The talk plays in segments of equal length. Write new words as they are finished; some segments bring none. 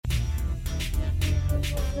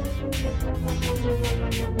This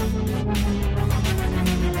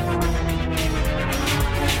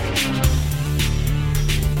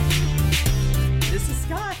is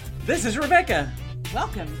Scott. This is Rebecca.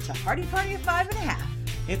 Welcome to Hardy Party of 5.5.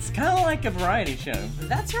 It's kind of like a variety show.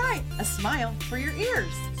 That's right, a smile for your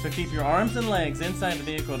ears. So keep your arms and legs inside the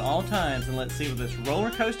vehicle at all times and let's see where this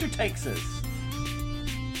roller coaster takes us.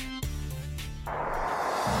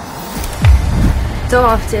 So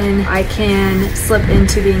often I can slip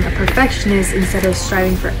into being a perfectionist instead of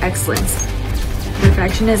striving for excellence.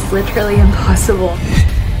 Perfection is literally impossible.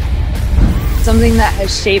 Something that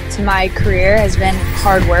has shaped my career has been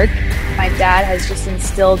hard work. My dad has just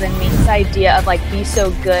instilled in me this idea of be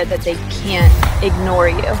so good that they can't ignore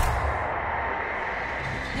you.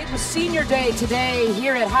 It was senior day today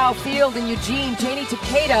here at Howe Field in Eugene. Janie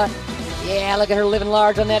Takeda, yeah, look at her living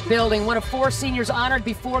large on that building. One of 4 seniors honored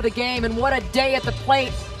before the game, and what a day at the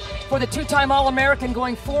plate for the 2-time All-American,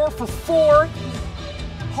 going 4 for 4.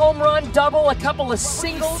 Home run, double, a couple of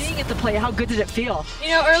singles. Seeing at the plate, how good did it feel?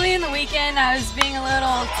 Early in the weekend, I was being a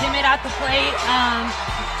little timid at the plate.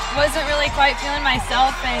 Wasn't really quite feeling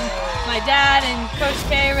myself, and my dad and Coach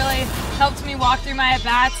K really helped me walk through my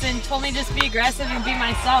at-bats and told me just be aggressive and be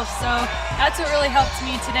myself. So that's what really helped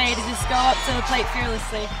me today, to just go up to the plate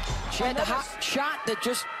fearlessly. She had the hot shot that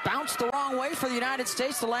just bounced the wrong way for the United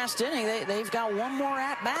States the last inning. They've got one more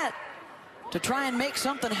at-bat to try and make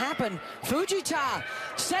something happen. Fujita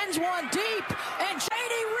sends one deep, and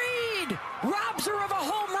Janie Reed robs her of a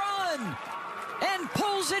home run and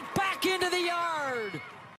pulls it back into the yard.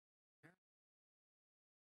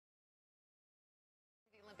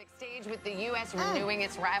 Stage with the U.S. renewing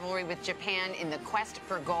its rivalry with Japan in the quest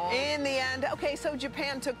for gold. In the end, okay, so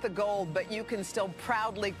Japan took the gold, but you can still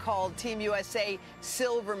proudly call Team USA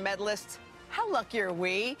silver medalists. How lucky are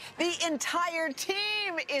we? The entire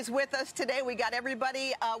team is with us today. We got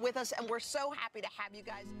everybody with us, and we're so happy to have you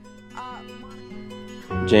guys.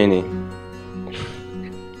 Janie.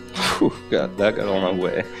 Whew, God, that got all my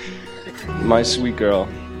way. My sweet girl.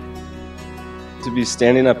 To be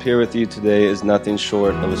standing up here with you today is nothing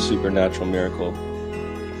short of a supernatural miracle.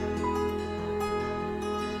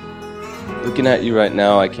 Looking at you right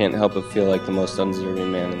now, I can't help but feel like the most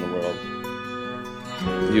undeserving man in the world.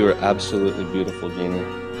 You are absolutely beautiful, Janie.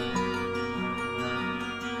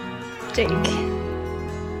 Jake,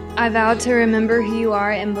 I vow to remember who you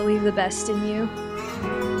are and believe the best in you.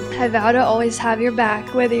 I vow to always have your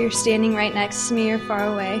back, whether you're standing right next to me or far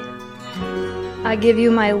away. I give you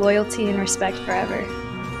my loyalty and respect forever.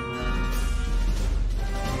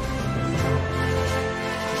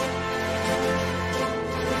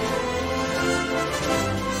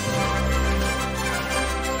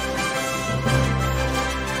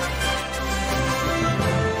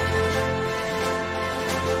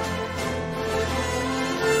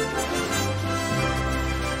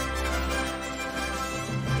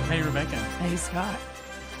 Hey, Rebecca. Hey, Scott.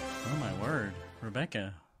 Oh, my word.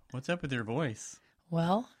 Rebecca, what's up with your voice?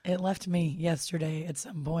 Well, it left me yesterday at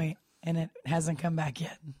some point, and it hasn't come back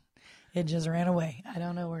yet. It just ran away. I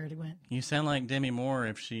don't know where it went. You sound like Demi Moore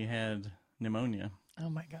if she had pneumonia. Oh,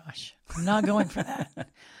 my gosh. I'm not going for that.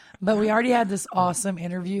 But we already had this awesome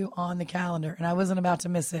interview on the calendar, and I wasn't about to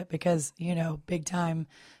miss it because, big time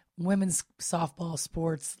women's softball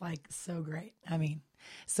sports, so great.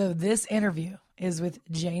 So this interview is with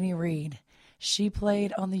Janie Reed. She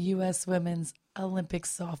played on the U.S. Women's Olympic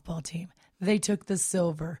softball team. They took the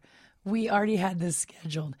silver. We already had this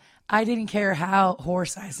scheduled. I didn't care how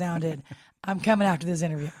hoarse I sounded. I'm coming after this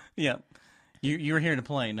interview. Yeah. You were here to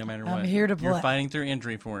play no matter what. I'm here to play. You're fighting through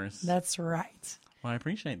injury for us. That's right. Well, I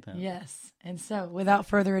appreciate that. Yes. And so without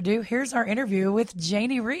further ado, here's our interview with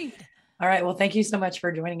Janie Reed. All right. Well, thank you so much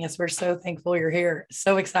for joining us. We're so thankful you're here.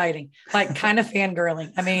 So exciting. Kind of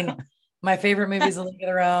fangirling. My favorite movie is A League of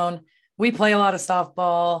Their Own. We play a lot of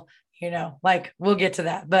softball, we'll get to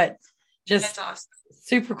that, but just awesome.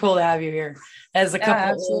 Super cool to have you here as a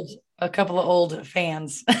couple of old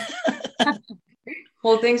fans.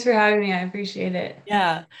 Well, thanks for having me. I appreciate it.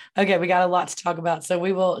 Yeah. Okay. We got a lot to talk about, so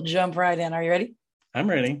we will jump right in. Are you ready? I'm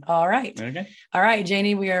ready. All right. Okay. All right,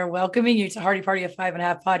 Janie, we are welcoming you to Hardy Party of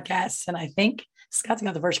 5.5 podcasts. And I think Scott's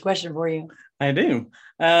got the first question for you. I do.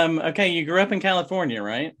 Okay. You grew up in California,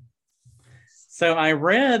 right? So I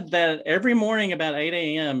read that every morning about 8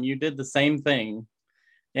 a.m. you did the same thing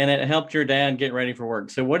and it helped your dad get ready for work.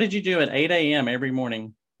 So what did you do at 8 a.m. every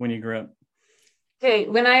morning when you grew up? Okay,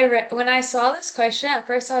 when I saw this question, at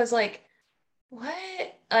first I was like, what?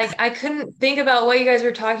 I couldn't think about what you guys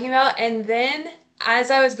were talking about. And then as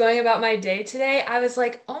I was going about my day today, I was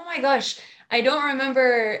like, oh my gosh, I don't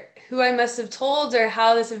remember who I must have told or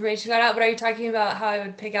how this information got out, but are you talking about how I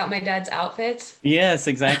would pick out my dad's outfits Yes,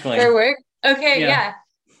 exactly. for work? Okay, Yeah.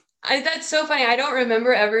 yeah. That's so funny. I don't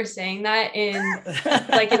remember ever saying that in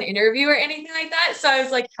like an interview or anything like that. So I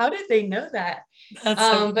was like, how did they know that? That's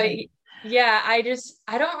so But funny. yeah, I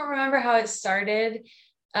don't remember how it started.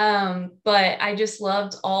 But I just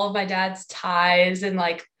loved all of my dad's ties and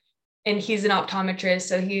he's an optometrist,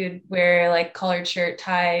 so he would wear like collared shirt,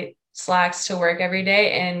 tie, slacks to work every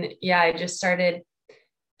day. And yeah, I just started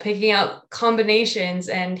picking out combinations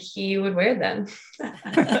and he would wear them.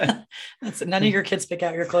 That's none of your kids pick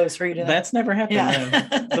out your clothes for you to. That's never happened. Yeah.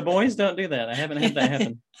 No. The boys don't do that. I haven't had that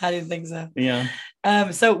happen. I didn't think so. Yeah.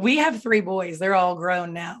 So we have 3 boys. They're all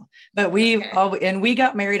grown now, but we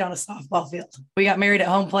got married on a softball field. We got married at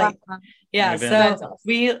home plate. Yeah. Maybe. So That's awesome.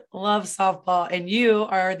 we love softball, and you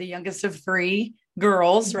are the youngest of 3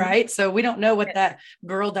 girls, right? So we don't know what that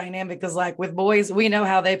girl dynamic is like with boys. We know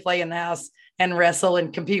how they play in the house and wrestle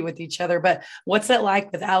and compete with each other. But what's it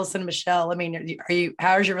like with Allison and Michelle? I mean,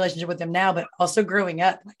 how's your relationship with them now, but also growing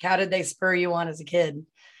up? Like, how did they spur you on as a kid?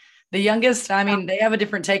 The youngest, I mean, they have a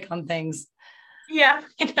different take on things. Yeah,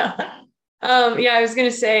 I know. Yeah, I was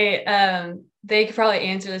gonna say they could probably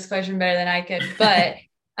answer this question better than I could, but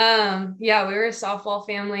yeah, we were a softball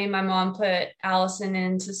family. My mom put Allison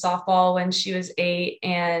into softball when she was 8,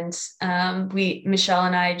 and Michelle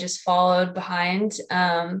and I just followed behind.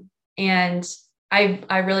 And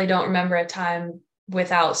I really don't remember a time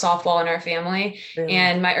without softball in our family. Really?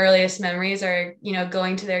 And my earliest memories are,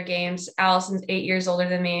 going to their games. Allison's 8 years older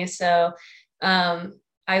than me, so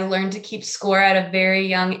I learned to keep score at a very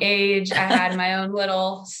young age. I had my own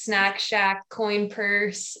little snack shack coin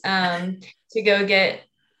purse to go get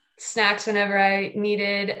snacks whenever I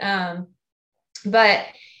needed. But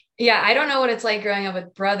yeah, I don't know what it's like growing up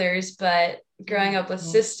with brothers, but growing up with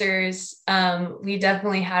sisters, we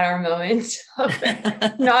definitely had our moments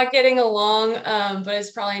of not getting along, but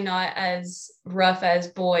it's probably not as rough as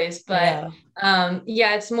boys. But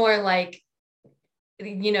yeah, it's more like,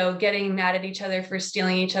 getting mad at each other for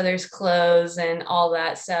stealing each other's clothes and all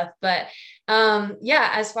that stuff. But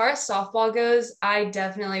yeah, as far as softball goes, I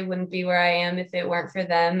definitely wouldn't be where I am if it weren't for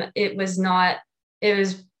them. It was not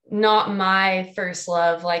my first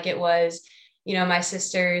love like it was, my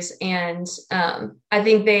sisters. And I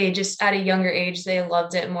think they just at a younger age, they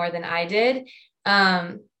loved it more than I did.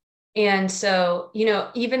 And so,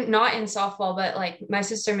 even not in softball, but like my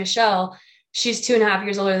sister, Michelle, she's 2.5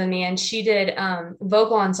 years older than me, and she did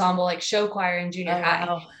vocal ensemble, like show choir in junior high.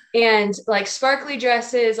 Wow. And like sparkly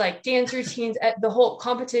dresses, like dance routines, the whole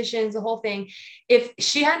competitions, the whole thing. If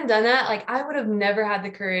she hadn't done that, like I would have never had the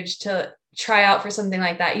courage to try out for something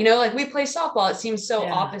like that. Like we play softball, it seems so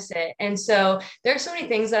opposite. And so there's so many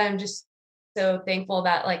things that I'm just so thankful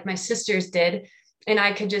that like my sisters did. And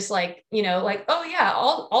I could just like, oh yeah,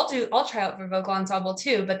 I'll try out for vocal ensemble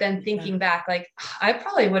too. But then thinking back, like I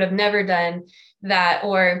probably would have never done that.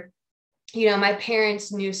 Or, my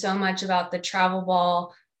parents knew so much about the travel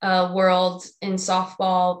ball world in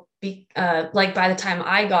softball, like by the time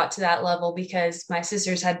I got to that level, because my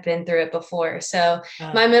sisters had been through it before. So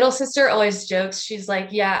my middle sister always jokes, she's like,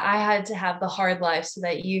 yeah, I had to have the hard life so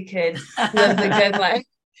that you could live the good life.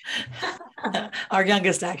 Our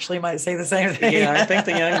youngest actually might say the same thing. Yeah, I think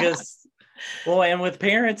the youngest. Well, and with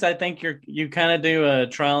parents, I think you kind of do a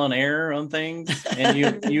trial and error on things, and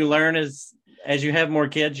you learn as you have more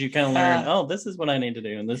kids, you kind of learn, oh, this is what I need to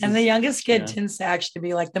do, and the youngest kid tends to actually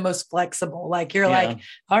be like the most flexible. Like you're like,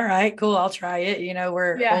 all right, cool, I'll try it.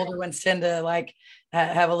 Where older ones tend to like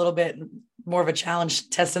have a little bit more of a challenge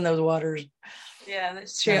testing those waters. Yeah,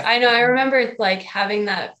 that's true. I know. I remember like having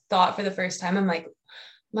that thought for the first time. I'm like,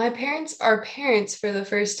 my parents are parents for the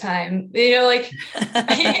first time, like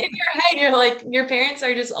in your head, you're like, your parents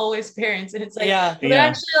are just always parents. And it's like, they're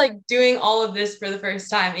actually like doing all of this for the first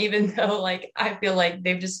time, even though like, I feel like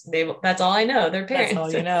that's all I know. They're parents. That's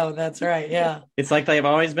all you know. That's right. Yeah. It's like they've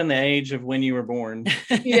always been the age of when you were born.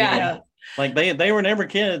 Yeah. Like they were never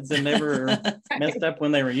kids and never messed up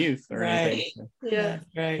when they were youth or anything. So. Yeah.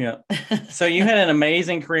 Right. Yeah. So you had an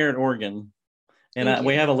amazing career at Oregon. And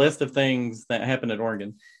we have a list of things that happened at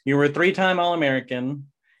Oregon. You were a 3-time All-American.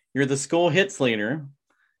 You're the school hits leader.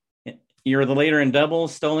 You're the leader in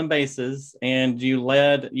doubles, stolen bases, and you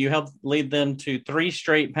helped lead them to 3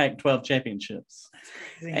 straight Pac-12 championships. That's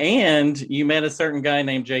crazy. And you met a certain guy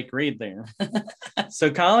named Jake Reed there.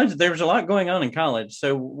 So college, there was a lot going on in college.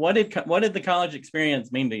 So what did the college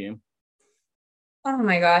experience mean to you? Oh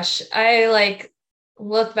my gosh. I like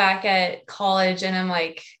look back at college and I'm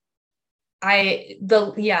like,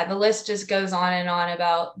 the list just goes on and on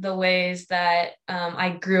about the ways that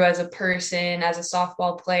I grew as a person, as a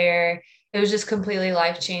softball player. It was just completely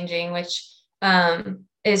life-changing, which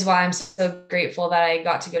is why I'm so grateful that I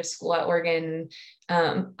got to go to school at Oregon.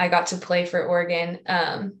 I got to play for Oregon.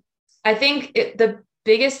 I think the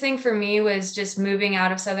biggest thing for me was just moving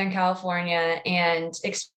out of Southern California and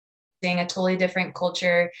experiencing a totally different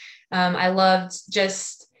culture. I loved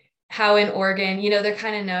just how in Oregon, they're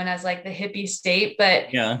kind of known as like the hippie state,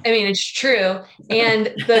 but yeah, I mean, it's true. And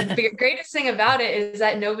the greatest thing about it is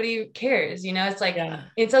that nobody cares, it's like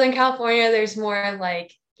in Southern California, there's more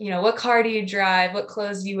like, what car do you drive? What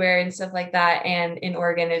clothes do you wear and stuff like that. And in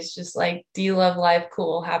Oregon, it's just like, do you love life?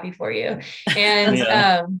 Cool. Happy for you.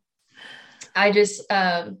 And, I just,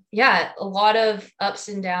 a lot of ups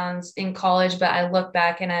and downs in college, but I look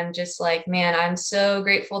back and I'm just like, man, I'm so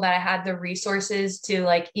grateful that I had the resources to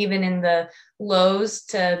like, even in the lows,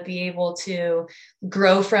 to be able to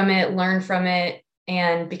grow from it, learn from it,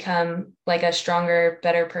 and become like a stronger,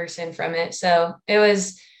 better person from it. So it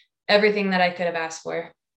was everything that I could have asked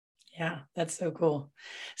for. Yeah, that's so cool.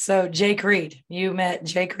 So Jake Reed, you met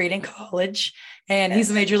Jake Reed in college, and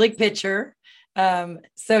he's a major league pitcher.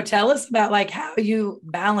 So tell us about like how you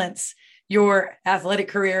balance your athletic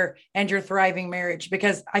career and your thriving marriage,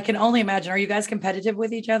 because I can only imagine, are you guys competitive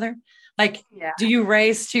with each other? Like, do you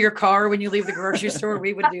race to your car when you leave the grocery store?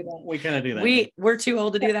 We would do that. We kind of do that. We're too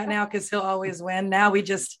old to do that now because he'll always win. Now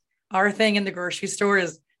our thing in the grocery store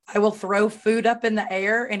is I will throw food up in the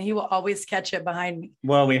air and he will always catch it behind me.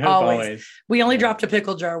 Well, we hope always. We only dropped a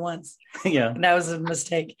pickle jar once. Yeah. And that was a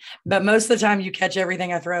mistake. But most of the time you catch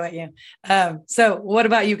everything I throw at you. So what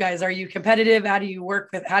about you guys? Are you competitive? How do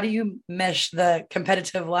you mesh the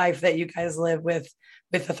competitive life that you guys live with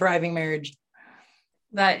a thriving marriage?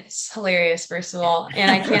 That's hilarious, first of all.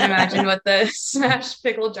 And I can't imagine what the smashed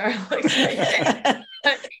pickle jar looks like.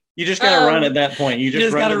 You just got to run at that point. You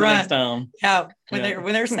just got to run. Next time. Yeah.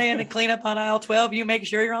 When they're saying to clean up on aisle 12, you make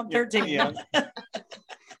sure you're on 13. Yeah.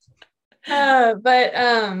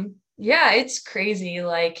 It's crazy.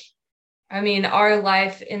 Like, I mean, our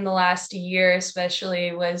life in the last year,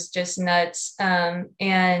 especially, was just nuts.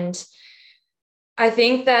 And I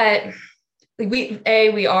think that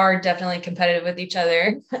we are definitely competitive with each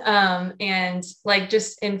other, and like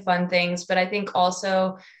just in fun things. But I think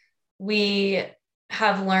also we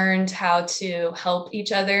have learned how to help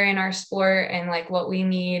each other in our sport and like what we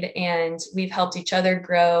need. And we've helped each other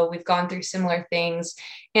grow. We've gone through similar things.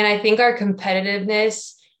 And I think our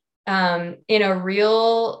competitiveness in a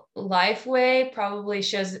real life way probably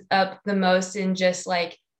shows up the most in just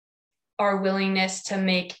like our willingness to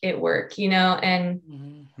make it work, and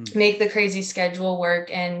make the crazy schedule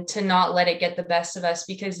work, and to not let it get the best of us,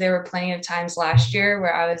 because there were plenty of times last year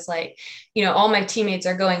where I was like, all my teammates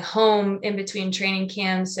are going home in between training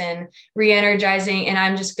camps and re-energizing, and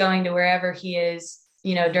I'm just going to wherever he is,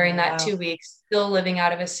 during that 2 weeks, still living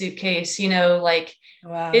out of a suitcase, like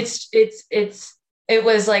it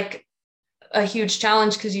was like a huge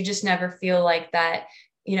challenge, because you just never feel like that,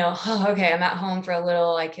 okay, I'm at home for a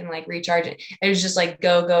little, I can like recharge it. It was just like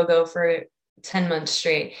go for 10 months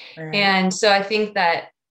straight. Right. And so I think that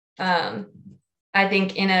I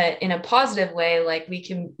think in a positive way, like we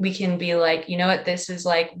can be like, what, this is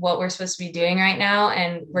like what we're supposed to be doing right now,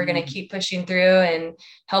 and we're going to keep pushing through and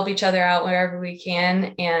help each other out wherever we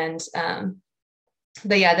can. And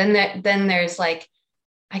then there's like,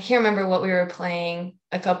 I can't remember what we were playing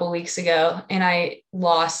a couple weeks ago, and I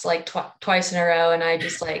lost like twice in a row, and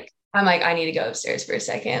I'm like, I need to go upstairs for a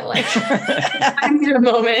second. Like, I need a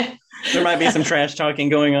moment. There might be some trash talking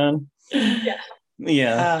going on.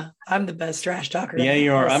 Yeah. I'm the best trash talker. Yeah,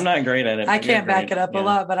 you are. I'm not great at it. I can't back it up a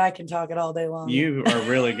lot, but I can talk it all day long. You are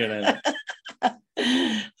really good at it.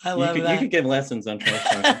 I love that. You could give lessons on trash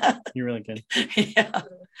talking. You really could. Yeah.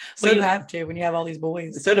 So you have to when you have all these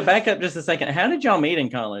boys. So to back up just a second, how did y'all meet in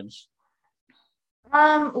college?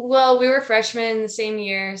 Well, we were freshmen the same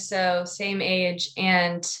year, so same age,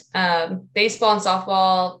 and baseball and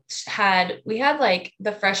softball we had like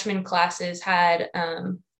the freshman classes had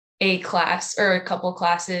a class or a couple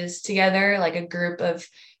classes together, like a group of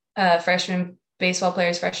freshman baseball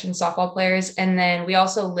players, freshman softball players, and then we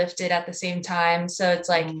also lifted at the same time. So it's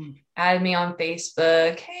like added me on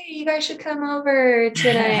Facebook. Hey, you guys should come over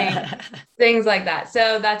tonight. Things like that.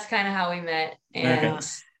 So that's kind of how we met. And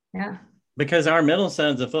yeah. Because our middle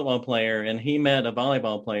son's a football player, and he met a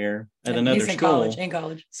volleyball player at another school. In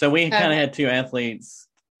college. So we kind of had two athletes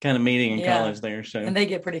kind of meeting in college there. So and they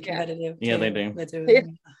get pretty competitive. Yeah, they do.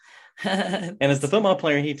 And as the football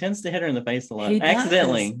player, he tends to hit her in the face a lot. He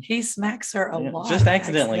Accidentally. does. He smacks her a lot. Just by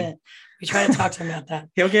accidentally. accident. We try to talk to him about that.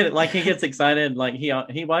 He'll get it, like he gets excited, like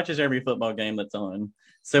he watches every football game that's on.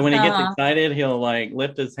 So when he gets excited, he'll like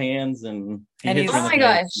lift his hands and hits her in the oh my face.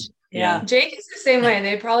 gosh. Yeah. Jake is the same way.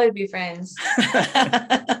 They'd probably be friends.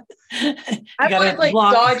 I'm like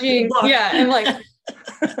block. dodging. Yeah, I'm like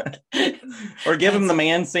or give him the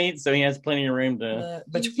man seat so he has plenty of room to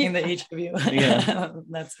between each of you. Yeah.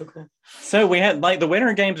 That's so cool. So we had like the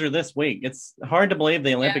Winter Games are this week. It's hard to believe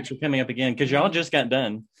the Olympics are coming up again because y'all just got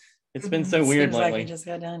done. It's been so weird lately. Like we just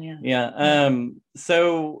got done, Yeah.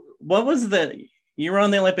 So what was you were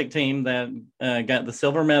on the Olympic team that got the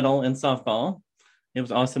silver medal in softball. It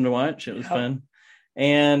was awesome to watch. It was fun.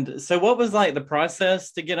 And so what was like the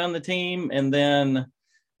process to get on the team? And then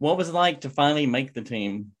what was it like to finally make the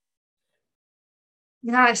team?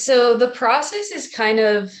 Yeah, so the process is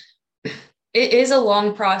it is a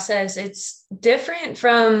long process. It's different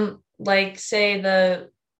from like, say, the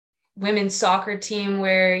women's soccer team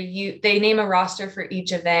where they name a roster for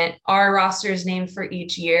each event. Our roster is named for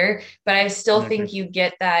each year, but I still think you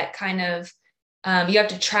get that kind of, you have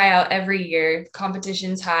to try out every year.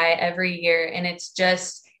 Competition's high every year. And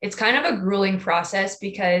it's kind of a grueling process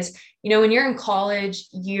because, when you're in college,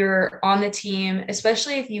 you're on the team,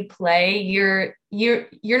 especially if you play, you're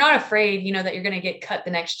not afraid, that you're going to get cut the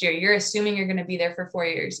next year. You're assuming you're going to be there for 4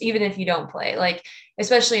 years, even if you don't play. Like,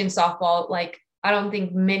 especially in softball, like, I don't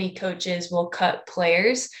think many coaches will cut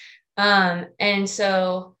players. And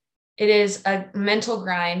so it is a mental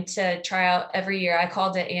grind to try out every year. I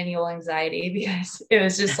called it annual anxiety because it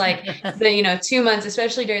was just like 2 months,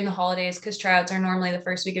 especially during the holidays, because tryouts are normally the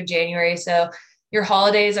first week of January. So your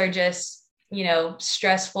holidays are just,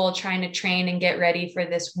 stressful, trying to train and get ready for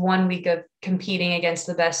this 1 week of competing against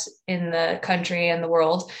the best in the country and the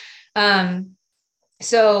world.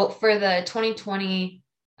 So for the 2020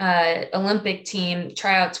 Olympic team,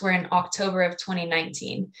 tryouts were in October of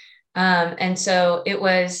 2019. And so it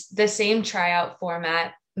was the same tryout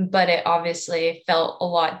format, but it obviously felt a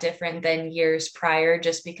lot different than years prior,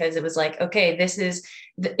 just because it was like, okay,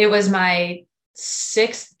 it was my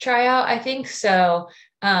 6th tryout, I think. So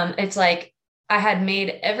it's like I had made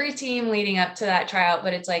every team leading up to that tryout,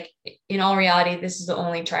 but it's like, in all reality, this is the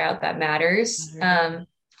only tryout that matters. Mm-hmm.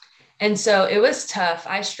 And so it was tough.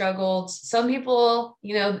 I struggled. Some people,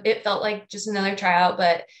 it felt like just another tryout,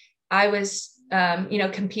 but I was,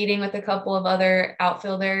 competing with a couple of other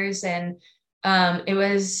outfielders, and it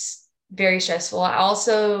was very stressful. I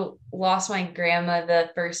also lost my grandma the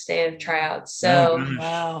first day of tryouts. So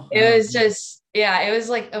it was just, it was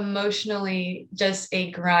like emotionally just a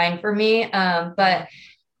grind for me. But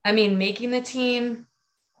I mean, making the team,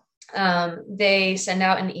 they send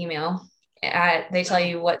out an email. They tell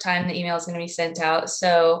you what time the email is going to be sent out.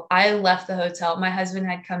 So I left the hotel. My husband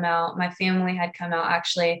had come out. My family had come out,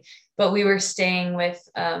 actually, but we were staying with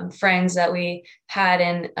friends that we had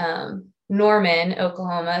in Norman,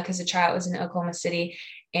 Oklahoma, because the tryout was in Oklahoma City.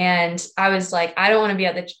 And I was like, I don't want to be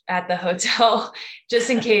at the hotel just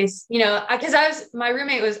in case, because my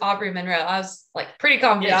roommate was Aubrey Monroe. I was like pretty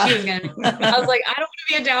confident she was going to, I was like, I don't want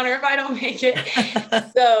to be a downer if I don't make it.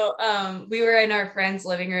 So we were in our friend's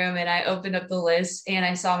living room and I opened up the list and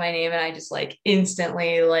I saw my name and I just like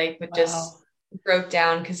instantly just broke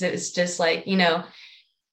down, because it was just like,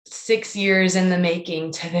 6 years in the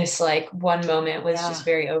making to this like one moment was just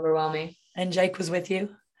very overwhelming. And Jake was with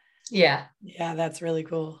you? Yeah. Yeah, that's really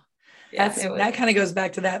cool. That kind of goes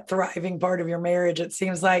back to that thriving part of your marriage. It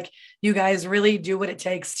seems like you guys really do what it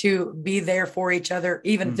takes to be there for each other,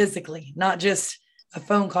 even physically, not just a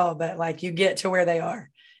phone call, but like you get to where they are.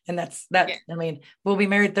 And that's that. Yeah. I mean, we'll be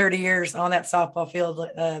married 30 years on that softball field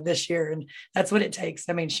this year. And that's what it takes.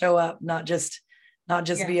 I mean, show up, not just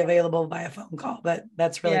be available by a phone call, but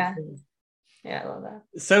that's really cool. Yeah, I love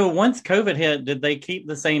that. So once COVID hit, did they keep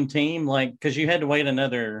the same team? Like, because you had to wait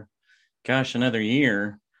another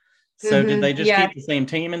year. So did they just keep the same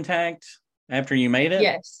team intact after you made it?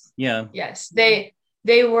 Yes. Yeah. Yes. They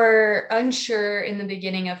were unsure in the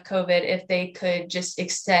beginning of COVID if they could just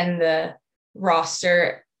extend the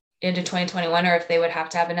roster into 2021 or if they would have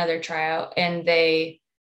to have another tryout. And they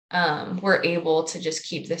were able to just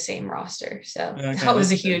keep the same roster. So that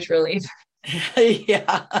was a huge relief.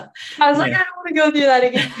 Yeah. I was like, I don't want to go through that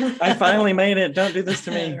again. I finally made it. Don't do this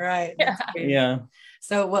to me. Right. Yeah.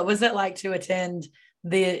 So what was it like to attend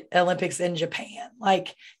the Olympics in Japan?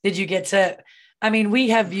 Like, did you get to, I mean, we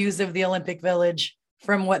have views of the Olympic Village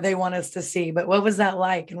from what they want us to see, but what was that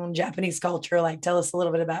like in Japanese culture? Like, tell us a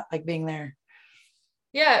little bit about like being there.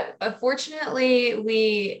 Yeah, fortunately,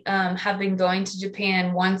 we have been going to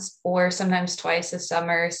Japan once or sometimes twice a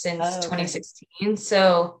summer since 2016.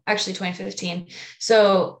 So actually 2015.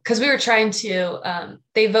 So because we were trying to,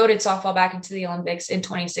 they voted softball back into the Olympics in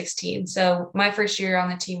 2016. So my first year on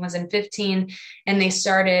the team was in 15, and they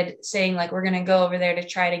started saying like, we're going to go over there to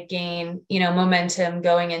try to gain, momentum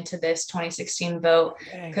going into this 2016 vote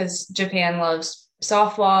because Japan loves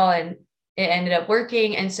softball and it ended up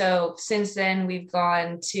working. And so since then we've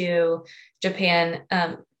gone to Japan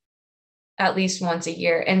at least once a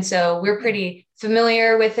year. And so we're pretty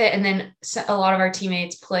familiar with it. And then a lot of our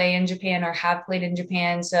teammates play in Japan or have played in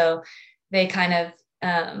Japan. So they kind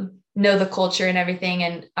of know the culture and everything.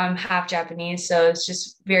 And I'm half Japanese. So it's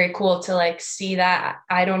just very cool to like see that.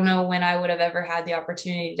 I don't know when I would have ever had the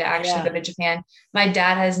opportunity to actually go to Japan. My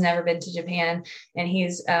dad has never been to Japan, and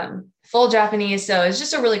he's full Japanese. So it's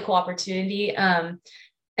just a really cool opportunity. And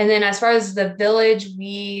then as far as the village,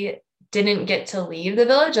 we didn't get to leave the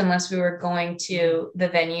village unless we were going to the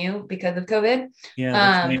venue because of COVID.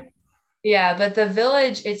 Yeah. But the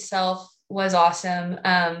village itself was awesome.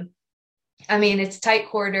 I mean, it's tight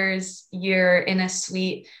quarters. You're in a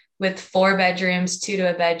suite with 4 bedrooms, 2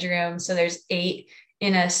 to a bedroom. So there's 8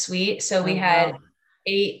 in a suite. So we had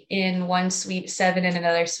 8 in one suite, 7 in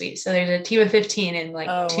another suite. So there's a team of 15 in like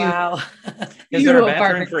 2. Wow. Is there a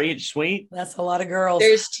bathroom for each suite? That's a lot of girls.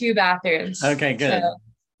 There's 2 bathrooms. Okay, good. So,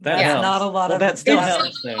 that's not a lot of. That still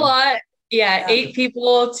helps. A lot. Yeah, 8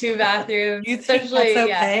 people, 2 bathrooms. You think that's okay?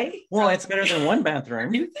 Yeah. Well, it's better than 1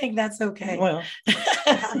 bathroom. You think that's okay? Well.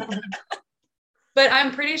 But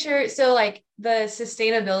I'm pretty sure, so like the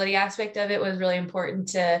sustainability aspect of it was really important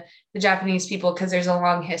to the Japanese people because there's a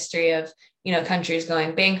long history of, countries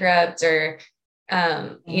going bankrupt or,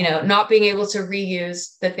 not being able to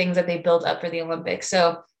reuse the things that they built up for the Olympics.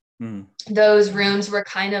 So those rooms were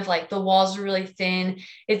kind of like the walls were really thin.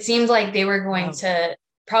 It seemed like they were going to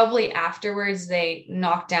probably afterwards, they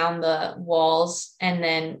knock down the walls and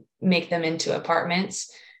then make them into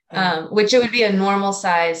apartments, which it would be a normal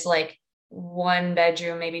size, like 1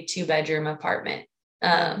 bedroom, maybe 2 bedroom apartment.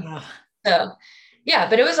 So yeah,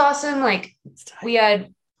 but it was awesome. Like we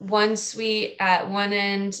had 1 suite at one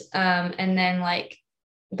end, and then like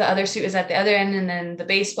the other suite was at the other end. And then the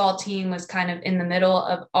baseball team was kind of in the middle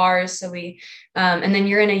of ours. So we, and then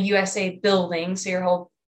you're in a USA building. So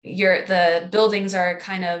the buildings are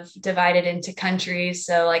kind of divided into countries.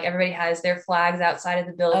 So like everybody has their flags outside of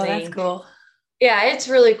the building. Oh, that's cool. Yeah, it's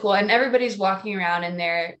really cool. And everybody's walking around in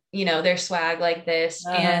their, their swag like this.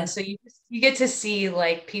 And so you get to see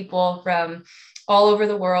like people from all over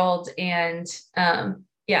the world. And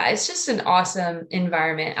yeah, it's just an awesome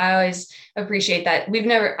environment. I always appreciate that.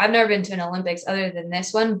 I've never been to an Olympics other than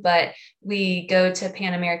this one, but we go to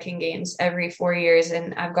Pan American Games every 4 years,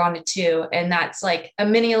 and I've gone to 2, and that's like a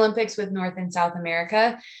mini Olympics with North and South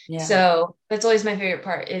America. Yeah. So that's always my favorite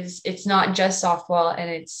part is it's not just softball, and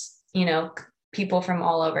it's, people from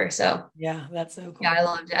all over. So yeah, that's so cool. Yeah, I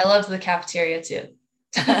loved it. I loved the cafeteria too.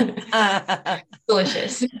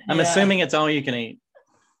 Delicious. I'm assuming it's all you can eat.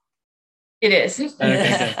 It is.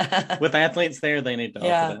 Okay, with athletes there, they need to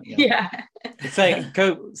offer that. Yeah. It's like,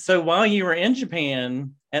 so while you were in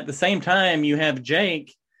Japan, at the same time, you have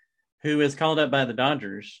Jake, who is called up by the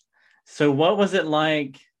Dodgers. So what was it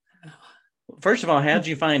like? First of all, how did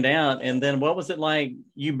you find out? And then what was it like?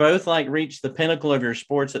 You both like reached the pinnacle of your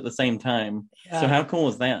sports at the same time. Yeah. So how cool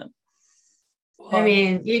is that? I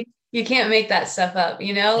mean, you can't make that stuff up,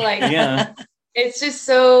 like, yeah. It's just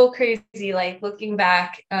so crazy. Like looking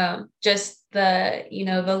back, just the,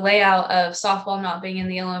 the layout of softball not being in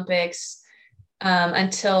the Olympics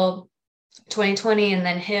until 2020. And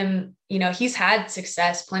then him, he's had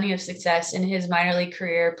plenty of success in his minor league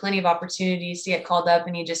career, plenty of opportunities to get called up,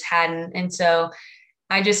 and he just hadn't. And so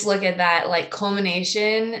I just look at that like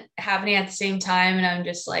culmination happening at the same time. And I'm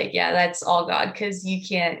just like, yeah, that's all God. 'Cause you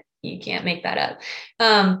can't make that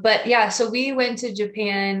up. But yeah, so we went to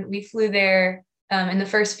Japan. We flew there in the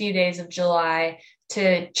first few days of July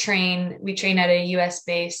to train. We train at a US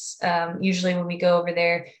base. Usually when we go over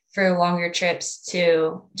there for longer trips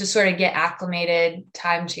to just sort of get acclimated,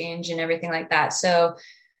 time change and everything like that. So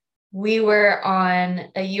we were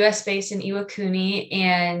on a US base in Iwakuni,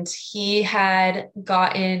 and he had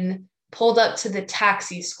gotten pulled up to the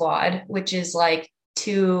taxi squad, which is like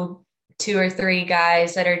two or three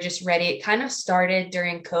guys that are just ready. It kind of started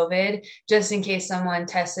during COVID, just in case someone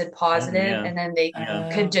tested positive, and then they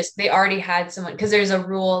they already had someone, because there's a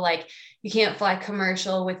rule, like you can't fly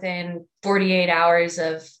commercial within 48 hours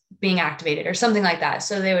of being activated or something like that.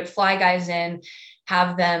 So they would fly guys in,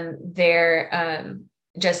 have them there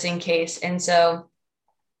just in case. And so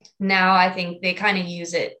now I think they kind of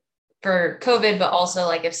use it for COVID, but also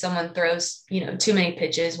like if someone throws, too many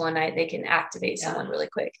pitches one night, they can activate someone really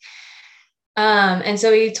quick. And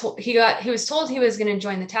so he was told he was going to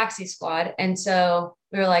join the taxi squad. And so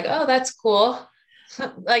we were like, oh, that's cool.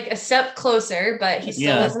 Like a step closer, but he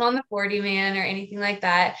still wasn't on the 40 man or anything like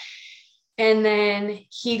that. And then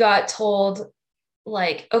he got told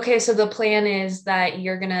like, okay, so the plan is that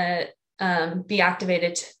you're going to be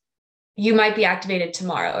activated. You might be activated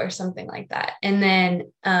tomorrow or something like that. And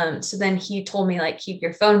then, so then he told me like, keep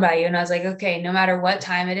your phone by you. And I was like, okay, no matter what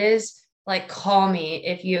time it is, like call me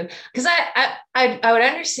if you, because I would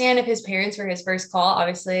understand if his parents were his first call.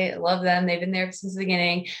 Obviously I love them, they've been there since the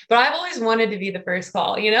beginning, but I've always wanted to be the first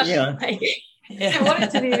call, like, I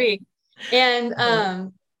wanted to be me.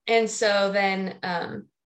 And so then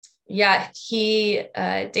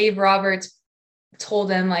Dave Roberts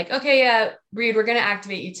told him like, okay, Reed, we're gonna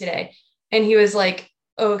activate you today. And he was like,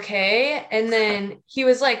 okay. And then he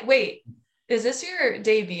was like, wait, is this your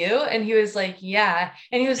debut? And he was like, yeah.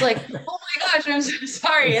 And he was like, oh my gosh, I'm so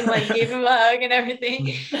sorry. And like gave him a hug and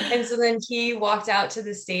everything. And so then he walked out to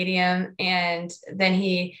the stadium, and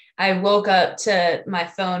then I woke up to my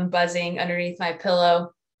phone buzzing underneath my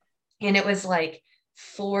pillow, and it was like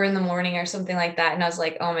 4 a.m. or something like that. And I was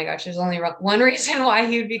like, oh my gosh, there's only one reason why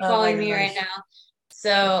he would be calling me right now.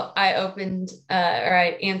 So I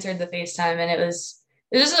I answered the FaceTime, and it was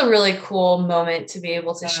just a really cool moment to be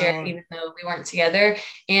able to share, even though we weren't together.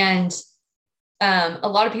 And a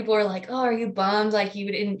lot of people were like, oh, are you bummed? Like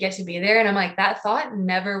you didn't get to be there. And I'm like, that thought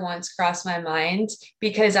never once crossed my mind,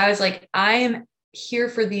 because I was like, I'm here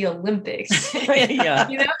for the Olympics. Yeah.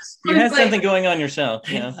 You had something going on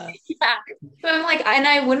yourself. Yeah. So I'm like, and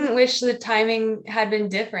I wouldn't wish the timing had been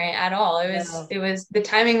different at all. It was the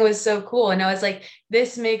timing was so cool. And I was like,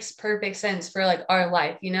 this makes perfect sense for like our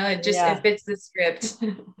life. It fits the script.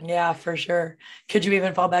 Yeah, for sure. Could you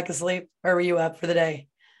even fall back asleep, or were you up for the day?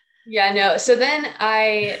 Yeah, no. So then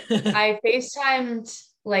I FaceTimed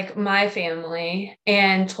like my family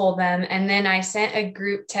and told them, and then I sent a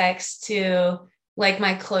group text to like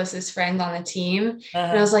my closest friend on the team.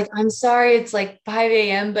 And I was like, I'm sorry, it's like 5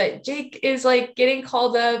 a.m., but Jake is like getting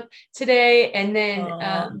called up today. And then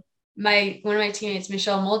one of my teammates,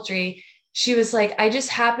 Michelle Moultrie, she was like, I just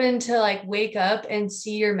happened to like wake up and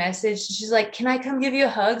see your message. She's like, can I come give you a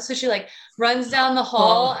hug? So she like runs down the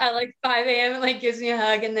hall at like 5 a.m. and like gives me a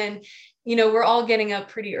hug. And then, we're all getting up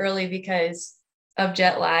pretty early because of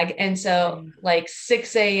jet lag. And so like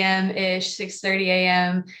 6 a.m. ish, 6:30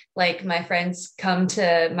 a.m., like my friends come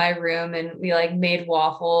to my room, and we like made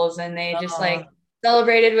waffles, and they just like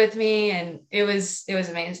celebrated with me, and it was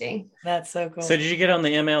amazing. That's so cool. So did you get on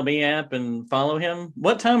the MLB app and follow him?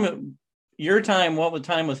 What time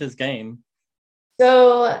was his game?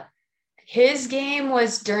 So his game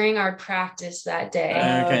was during our practice that day.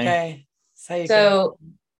 Okay. So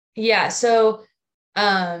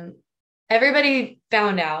everybody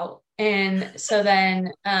found out. And so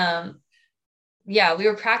then, we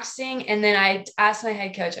were practicing, and then I asked my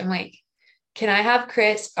head coach, I'm like, can I have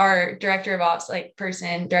Chris, our director of ops,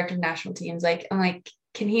 director of national teams, I'm like,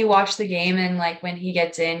 can he watch the game? And like, when he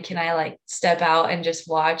gets in, can I like step out and just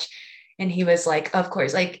watch? And he was like, of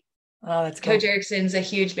course, like, that's cool. Coach Erickson's a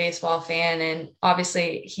huge baseball fan. And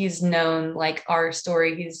obviously he's known like our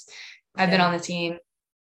story. I've been on the team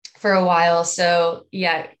for a while. So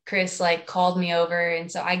yeah, Chris like called me over,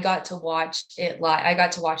 and so I got to watch it live. I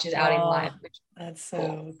got to watch his outing live. That's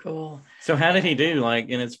so cool. So how did he do like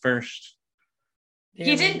in his first?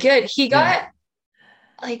 He did good. He got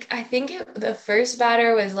like, I think the first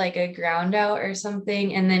batter was like a ground out or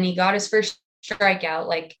something. And then he got his first strikeout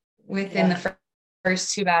like within the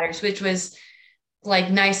first 2 batters, which was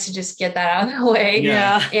like nice to just get that out of the way.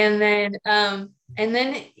 Yeah. And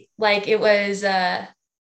then like it was a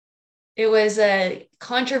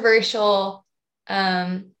controversial,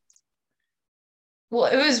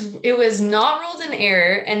 it was not ruled an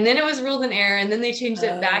error, and then it was ruled an error, and then they changed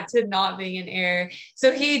it back to not being an error.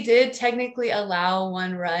 So he did technically allow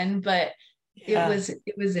 1 run, but it was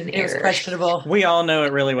an error. It was questionable. We all know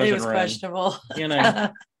it really wasn't. It was questionable.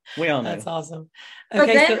 We all know. That's awesome. Okay, but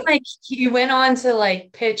then like he went on to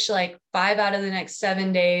like pitch like 5 out of the next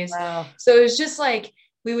 7 days. Wow. So it was just like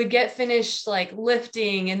we would get finished like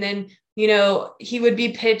lifting, and then he would be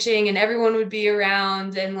pitching, and everyone would be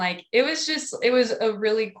around, and like it was a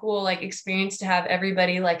really cool like experience to have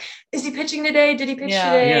everybody like, is he pitching today? Did he pitch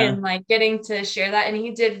today? And like getting to share that, and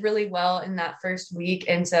he did really well in that first week,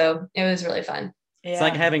 and so it was really fun. Yeah. It's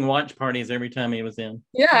like having watch parties every time he was in.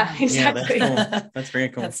 Yeah, exactly. Yeah, that's cool. That's very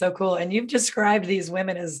cool. That's so cool. And you've described these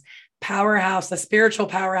women as powerhouse, a spiritual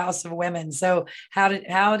powerhouse of women. So how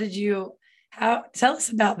tell us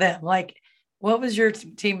about them? Like, what was your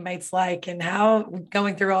teammates like, and how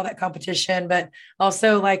going through all that competition, but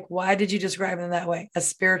also like, why did you describe them that way? A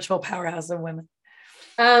spiritual powerhouse of women.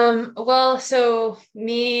 Well, so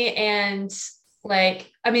me and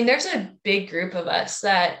there's a big group of us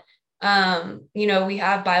that, we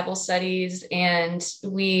have Bible studies and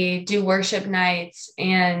we do worship nights,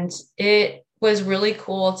 and it was really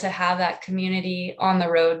cool to have that community on the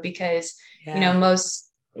road because,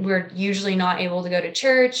 we're usually not able to go to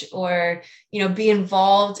church or, be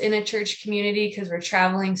involved in a church community because we're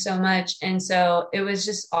traveling so much. And so it was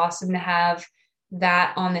just awesome to have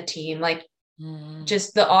that on the team. Like,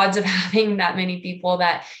 just the odds of having that many people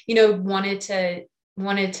that,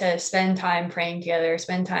 wanted to spend time praying together,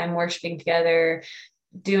 spend time worshiping together,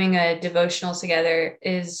 doing a devotional together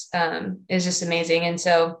is just amazing. And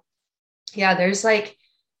so, yeah, there's like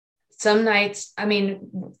some nights,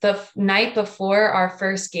 the night before our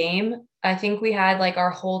first game, I think we had like our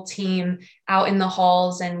whole team out in the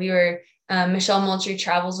halls, and we were, Michelle Moultrie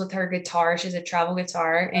travels with her guitar. She's a travel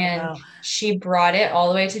guitar, and she brought it all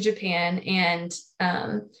the way to Japan. And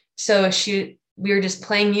we were just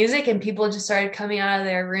playing music, and people just started coming out of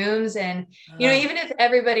their rooms. And, even if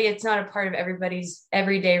it's not a part of everybody's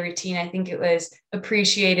everyday routine, I think it was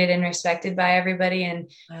appreciated and respected by everybody. And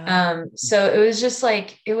so it was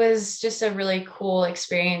just a really cool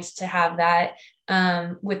experience to have that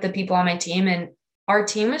with the people on my team. And our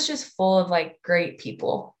team was just full of like great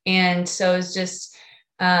people. And so it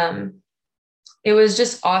was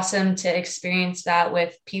just awesome to experience that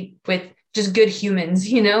with just good humans,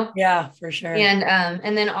 Yeah, for sure.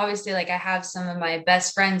 And then obviously, like, I have some of my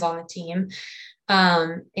best friends on the team,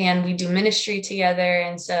 and we do ministry together.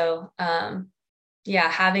 And so,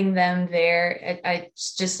 having them there, I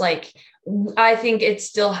think it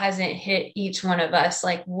still hasn't hit each one of us.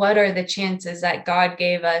 Like, what are the chances that God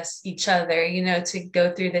gave us each other, to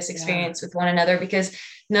go through this experience with one another? Because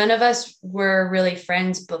none of us were really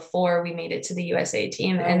friends before we made it to the USA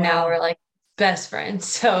team. Now we're like best friends.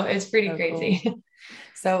 So it's pretty crazy. Cool.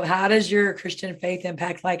 So how does your Christian faith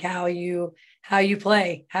impact like how you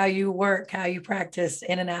play, how you work, how you practice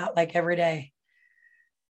in and out, like every day?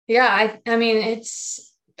 Yeah, I mean,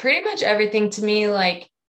 it's pretty much everything to me. Like,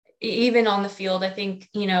 even on the field, I think,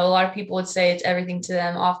 a lot of people would say it's everything to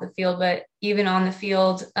them off the field, but even on the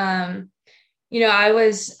field, I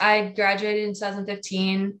graduated in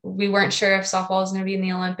 2015. We weren't sure if softball was going to be in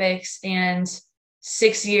the Olympics, and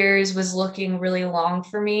 6 years was looking really long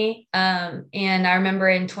for me. And I remember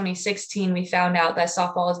in 2016, we found out that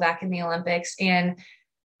softball was back in the Olympics, and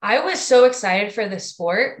I was so excited for the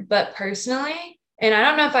sport. But personally, and I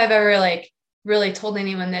don't know if I've ever like really told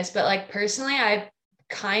anyone this, but like personally, I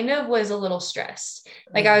kind of was a little stressed.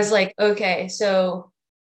 Like, I was like, okay, so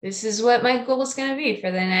this is what my goal is going to be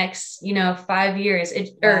for the next, 5 years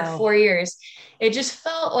or 4 years. It just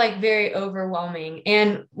felt like very overwhelming.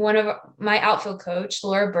 And one of my outfield coach,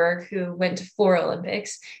 Laura Berg, who went to 4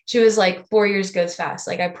 Olympics, she was like, 4 years goes fast.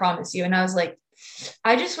 Like, I promise you. And I was like,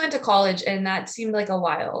 I just went to college, and that seemed like a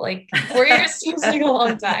while. Like, 4 years seems like a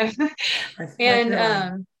long time.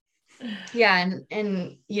 And,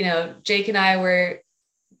 Jake and I were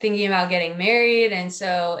thinking about getting married. And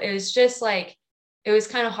so it was just like, it was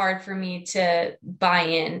kind of hard for me to buy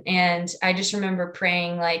in. And I just remember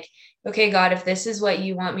praying like, okay, God, if this is what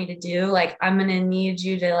you want me to do, like, I'm going to need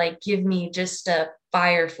you to like, give me just a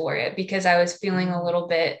fire for it, because I was feeling a little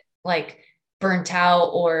bit like burnt out,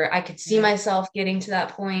 or I could see myself getting to that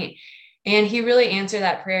point. And he really answered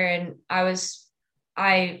that prayer. And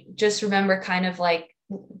I just remember kind of like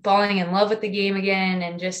falling in love with the game again,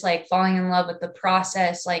 and just like falling in love with the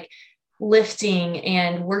process, like lifting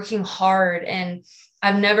and working hard. And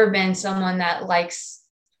I've never been someone that likes,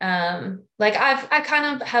 I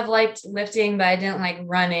kind of have liked lifting, but I didn't like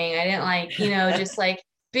running. I didn't like, just like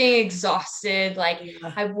being exhausted. Like,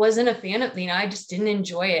 I wasn't a fan of, I just didn't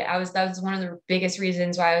enjoy it. That was one of the biggest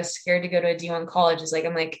reasons why I was scared to go to a D1 college, is like,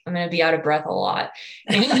 I'm going to be out of breath a lot.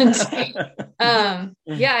 And,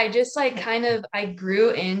 I just like I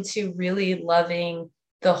grew into really loving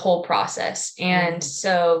the whole process. And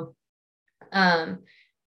so, and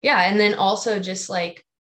then also just like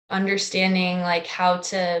understanding like how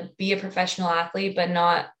to be a professional athlete, but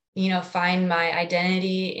not, find my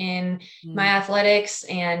identity in my athletics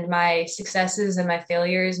and my successes and my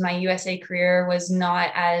failures. My USA career was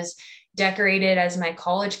not as decorated as my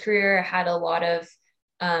college career. I had a lot of,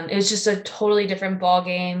 it was just a totally different ball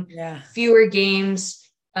game, fewer games,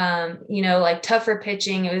 like tougher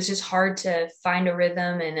pitching. It was just hard to find a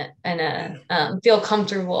rhythm and feel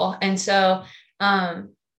comfortable. And so,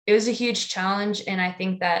 it was a huge challenge. And I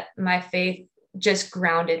think that my faith just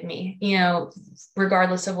grounded me,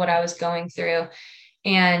 regardless of what I was going through.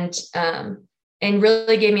 And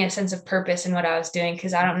really gave me a sense of purpose in what I was doing.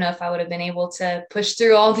 Cause I don't know if I would have been able to push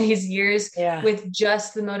through all these years with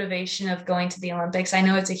just the motivation of going to the Olympics. I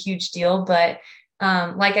know it's a huge deal, but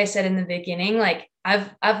like I said in the beginning, like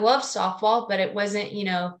I've loved softball, but it wasn't,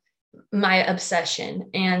 my obsession.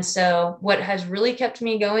 And so what has really kept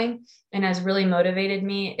me going and has really motivated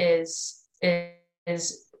me is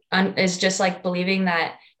just like believing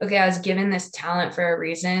that, okay, I was given this talent for a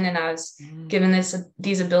reason, and I was given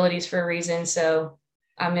these abilities for a reason. So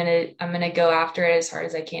I'm going to go after it as hard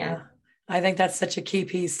as I can. Yeah. I think that's such a key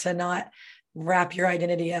piece, to not wrap your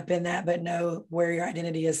identity up in that, but know where your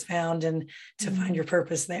identity is found and to find your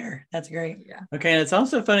purpose there. That's great. Yeah. Okay. And it's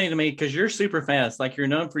also funny to me because you're super fast, like you're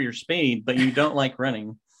known for your speed, but you don't like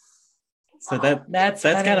running. So that's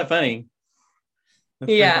kind of funny.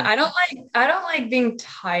 Yeah. I don't like being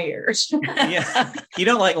tired. Yeah. You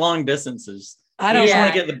don't like long distances. I don't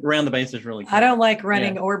want to get around the bases really quick. I don't like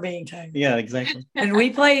running or being tired. Yeah, exactly. And we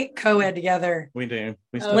play co-ed together. We do.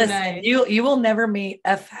 Listen, nice. You will never meet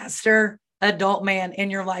a faster adult man in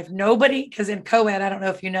your life. Nobody, because in co-ed, I don't know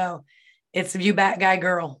if you know, it's you bat guy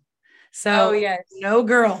girl. So no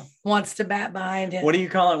girl wants to bat behind him. What do you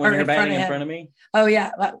call it when you're batting in front of me? Oh yeah.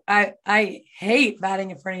 I hate batting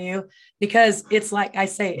in front of you because it's like I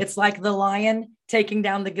say, it's like the lion taking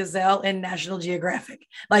down the gazelle in National Geographic.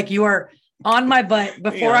 Like you are on my butt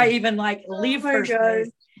before I even leave first base.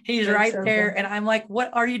 He's right there. And I'm like, what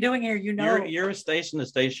are you doing here? You're a station to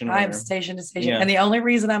station winner. I'm station to station. Yeah. And the only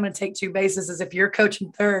reason I'm going to take 2 bases is if you're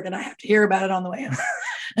coaching third and I have to hear about it on the way in.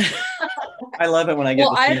 I love it when I get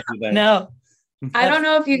to see that. No. I don't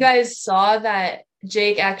know if you guys saw that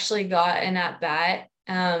Jake actually got an at bat.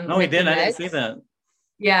 He did. I didn't see that.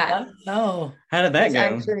 Yeah. Oh. How did that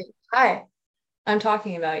go? Hi. I'm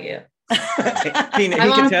talking about you. he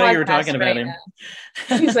can tell you were talking about him.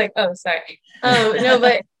 He's like, oh, sorry. No,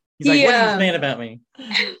 but he's like, what are you saying about me?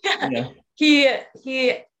 Yeah.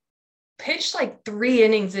 He pitched like 3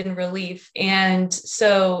 innings in relief, and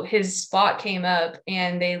so his spot came up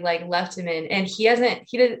and they left him in, and he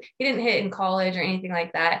didn't hit in college or anything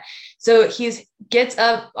like that. So gets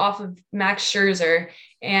up off of Max Scherzer,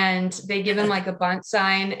 and they give him a bunt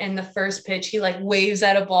sign, and the first pitch he waves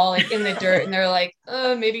at a ball in the dirt, and they're like,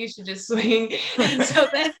 oh, maybe you should just swing. And so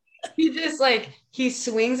then he just he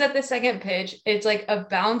swings at the second pitch. It's a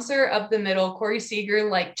bouncer up the middle. Corey Seager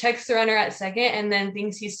checks the runner at second and then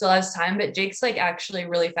thinks he still has time, but Jake's actually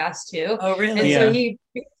really fast too. Oh, really? And so he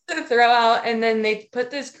picks the throw out, and then they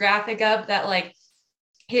put this graphic up that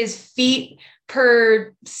his feet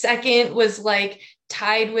per second was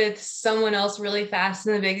tied with someone else really fast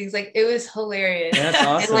in the big leagues. It was hilarious. That's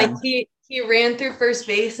awesome. And he ran through first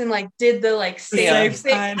base and did the save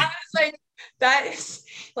sign. I was that is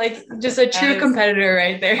just a true competitor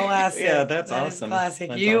right there. Classic. Yeah, that's awesome. Classic.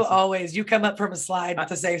 That's you awesome. always come up from a slide with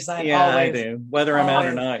the safe sign. Yeah, always. I do. Whether I'm out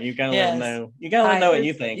or not, you gotta let them know. You gotta let them know what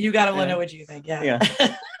you think. You gotta let them know what you think. Yeah. Yeah.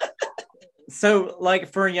 So,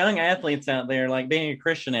 for young athletes out there, being a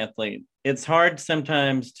Christian athlete, it's hard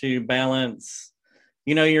sometimes to balance,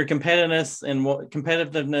 your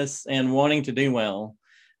competitiveness and wanting to do well.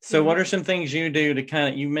 So, what are some things you do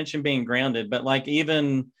to you mentioned being grounded, but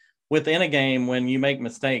even within a game, when you make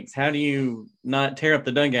mistakes, how do you not tear up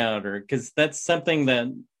the dugout? Because that's something that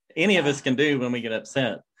any of us can do when we get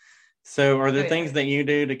upset. So are there things that you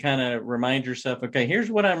do to kind of remind yourself, okay, here's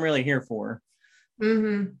what I'm really here for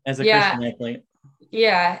as a Christian athlete?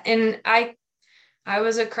 Yeah. And I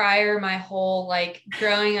was a crier my whole,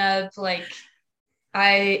 growing up,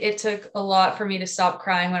 it took a lot for me to stop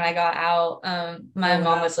crying when I got out. My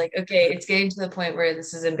mom was like, okay, it's getting to the point where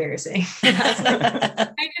this is embarrassing. I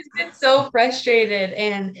just get so frustrated.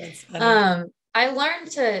 And I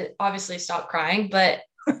learned to obviously stop crying, but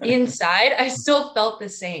inside I still felt the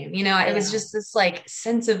same. It was just this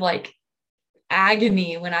sense of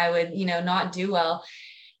agony when I would, not do well.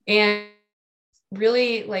 And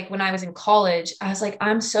really when I was in college, I was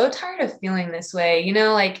I'm so tired of feeling this way,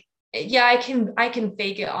 yeah, I can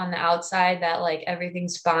fake it on the outside that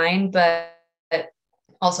everything's fine, but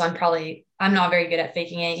also I'm not very good at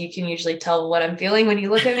faking it. You can usually tell what I'm feeling when you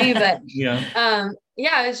look at me, but I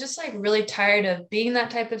was just really tired of being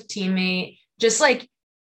that type of teammate, just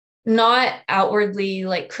not outwardly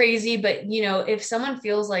crazy, but if someone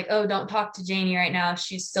feels oh, don't talk to Janie right now,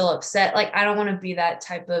 she's still upset. I don't want to be that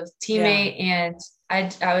type of teammate. And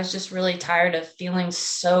I was just really tired of feeling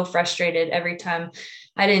so frustrated every time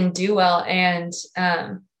I didn't do well. And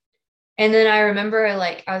then I remember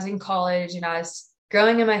I was in college and I was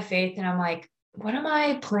growing in my faith, and I'm what am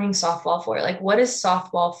I playing softball for? Like, what is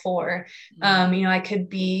softball for? I could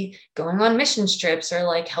be going on mission trips or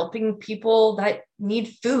like helping people that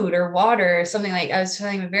need food or water or something. Like, I was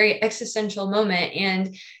having a very existential moment.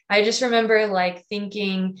 And I just remember like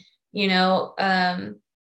thinking,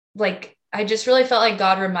 like, I just really felt like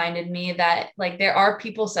God reminded me that like there are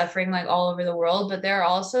people suffering like all over the world, but there are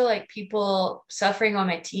also like people suffering on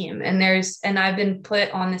my team, and I've been put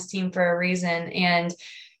on this team for a reason. And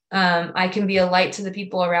I can be a light to the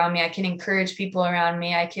people around me. I can encourage people around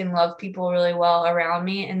me. I can love people really well around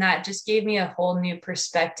me. And that just gave me a whole new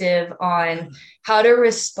perspective on how to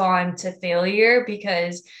respond to failure,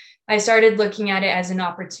 because I started looking at it as an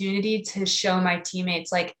opportunity to show my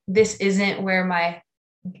teammates, like, this isn't where my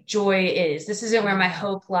joy is. This isn't where my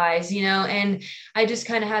hope lies, and I just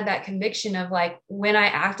kind of had that conviction of like, when I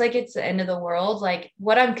act like it's the end of the world, like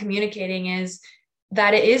what I'm communicating is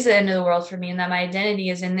that it is the end of the world for me, and that my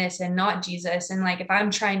identity is in this and not Jesus. And like, if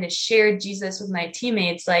I'm trying to share Jesus with my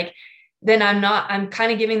teammates, like, then I'm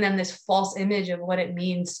kind of giving them this false image of what it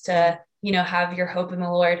means to, have your hope in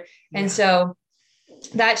the Lord. Yeah. And so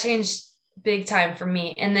that changed big time for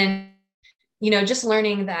me. And then, just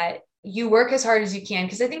learning that you work as hard as you can,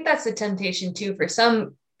 because I think that's the temptation too for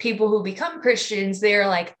some people who become Christians. They're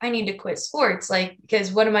like, I need to quit sports, like,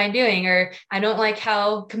 because what am I doing? Or I don't like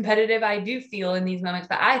how competitive I do feel in these moments.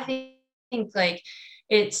 But I think like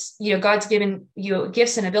it's, God's given you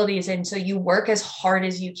gifts and abilities, and so you work as hard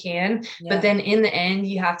as you can. Yeah. But then in the end,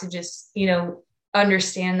 you have to just,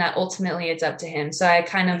 understand that ultimately it's up to Him. So I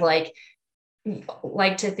kind of like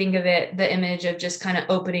to think of it, the image of just kind of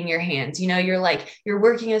opening your hands, you're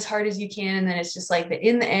working as hard as you can. And then it's just like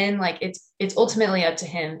in the end, like it's ultimately up to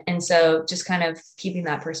Him. And so just kind of keeping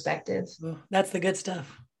that perspective. That's the good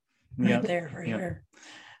stuff right there for sure.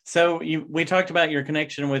 So we talked about your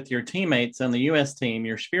connection with your teammates on the U.S. team,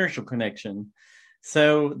 your spiritual connection.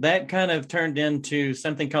 So that kind of turned into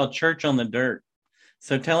something called Church on the Dirt.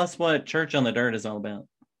 So tell us what Church on the Dirt is all about.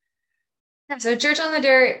 So Church on the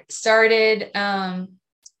Dirt started,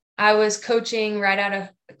 I was coaching right out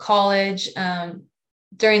of college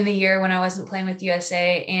during the year when I wasn't playing with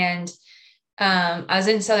USA. And I was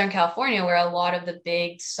in Southern California, where a lot of the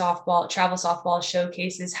big travel softball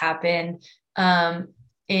showcases happen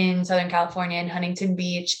in Southern California in Huntington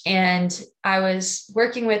Beach. And I was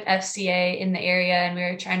working with FCA in the area, and we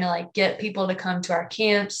were trying to like get people to come to our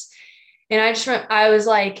camps. And I was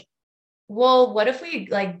like, well, what if we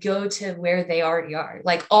like go to where they already are?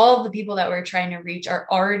 Like, all of the people that we're trying to reach are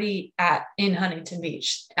already in Huntington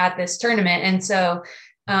Beach at this tournament. And so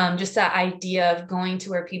just that idea of going to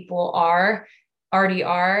where people already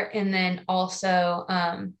are. And then also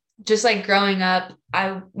just like growing up,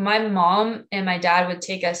 my mom and my dad would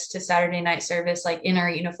take us to Saturday night service, like in our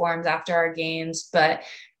uniforms after our games. But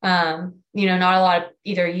not a lot of,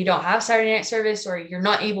 either you don't have Saturday night service or you're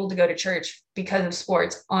not able to go to church because of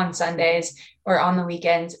sports on Sundays or on the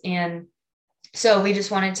weekends. And so we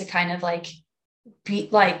just wanted to kind of like be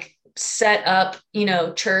like set up,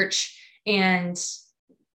 church and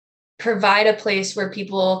provide a place where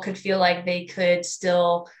people could feel like they could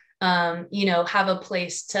still, have a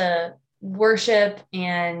place to worship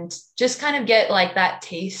and just kind of get like that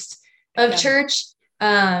taste of church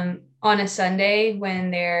on a Sunday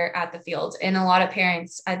when they're at the field. And a lot of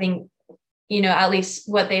parents, I think, at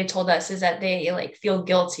least what they told us is that they like feel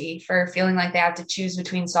guilty for feeling like they have to choose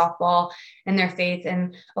between softball and their faith.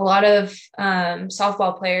 And a lot of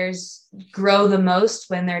softball players grow the most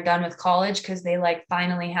when they're done with college, because they like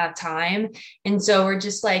finally have time. And so we're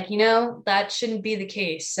just like, that shouldn't be the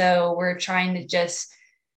case. So we're trying to just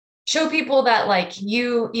show people that like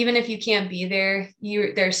even if you can't be there,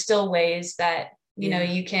 there's still ways that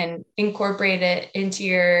you can incorporate it into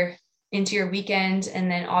your weekend.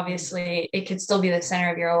 And then obviously it could still be the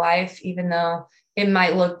center of your life, even though it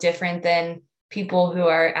might look different than people who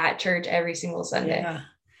are at church every single Sunday.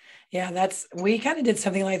 Yeah. We kind of did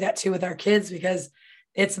something like that too with our kids, because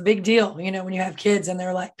it's a big deal, when you have kids and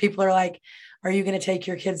they're like, people are like, are you going to take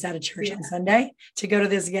your kids out of church on Sunday to go to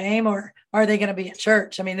this game, or are they going to be at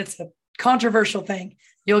church? I mean, it's a controversial thing.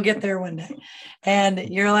 You'll get there one day. And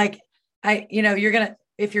you're like,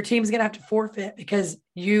 if your team's going to have to forfeit because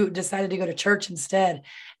you decided to go to church instead.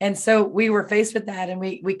 And so we were faced with that. And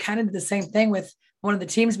we kind of did the same thing with one of the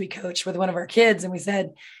teams we coached with one of our kids. And we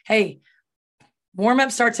said, hey, warm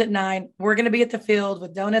up starts at 9. We're going to be at the field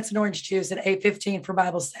with donuts and orange juice at 8:15 for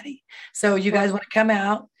Bible study. So you guys want to come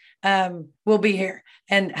out? We'll be here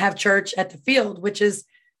and have church at the field, which is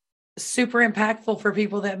super impactful for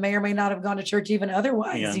people that may or may not have gone to church even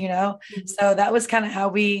otherwise, So that was kind of how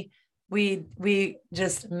we we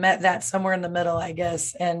just met that somewhere in the middle, I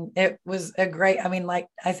guess. And it was a great, I mean, like,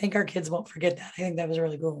 I think our kids won't forget that. I think that was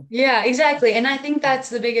really cool. Yeah, exactly. And I think that's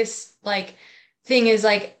the biggest like thing is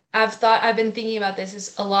like, I've been thinking about this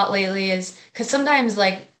is a lot lately is because sometimes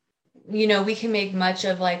like, you know, we can make much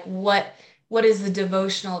of like what is the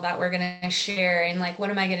devotional that we're going to share and like what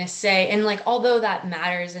am I going to say, and like although that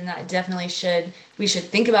matters and that definitely we should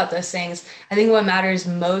think about those things, I think what matters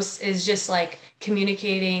most is just like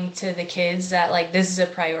communicating to the kids that like this is a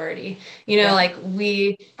priority, you know. Like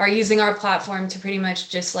we are using our platform to pretty much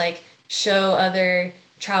just like show other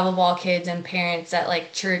travel ball kids and parents that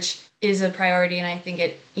like church is a priority, and I think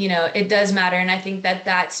it, you know, it does matter, and I think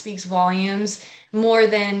that speaks volumes more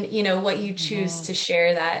than, you know, what you choose to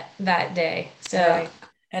share that day. So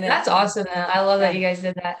and that's awesome. I love that you guys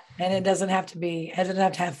did that. And it doesn't have to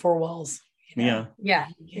have four walls. You know? Yeah,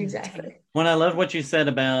 exactly. Well, I love what you said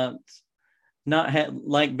about not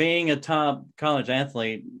like being a top college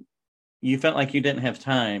athlete, you felt like you didn't have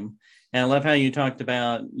time. And I love how you talked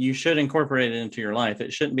about you should incorporate it into your life.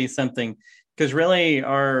 It shouldn't be something, because really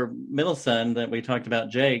our middle son that we talked about,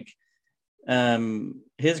 Jake,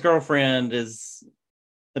 his girlfriend is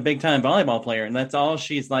a big time volleyball player, and that's all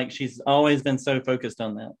she's like. She's always been so focused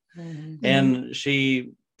on that. Mm-hmm. And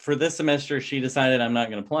for this semester, she decided I'm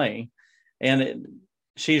not going to play. And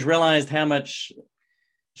she's realized how much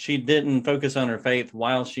she didn't focus on her faith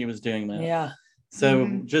while she was doing that. Yeah.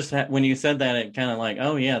 So just when you said that, it kind of like,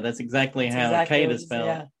 oh yeah, that's exactly how Kate has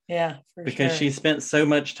felt. Yeah. Because she spent so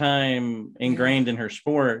much time ingrained in her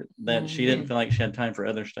sport that she didn't feel like she had time for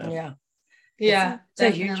other stuff. Yeah. Yeah. It's a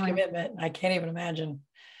huge commitment. I can't even imagine.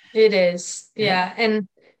 It is. Yeah. And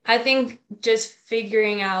I think just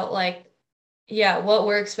figuring out like, what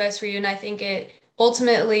works best for you. And I think it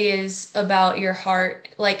ultimately is about your heart.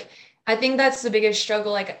 Like, I think that's the biggest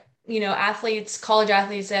struggle. Like, you know, college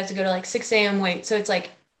athletes, they have to go to like 6 a.m. wait. So it's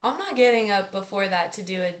like, I'm not getting up before that to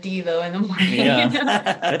do a Devo in the morning. Yeah. You know?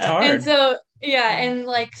 That's hard. And so, and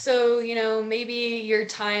like, so, you know, maybe your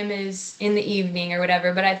time is in the evening or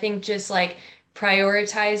whatever, but I think just like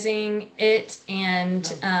prioritizing it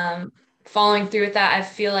and following through with that, I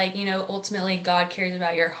feel like, you know, ultimately God cares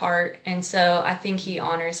about your heart. And so I think he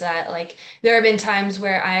honors that. Like there have been times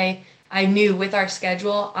where I knew with our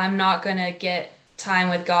schedule, I'm not going to get time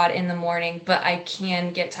with God in the morning, but I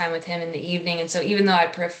can get time with him in the evening. And so even though I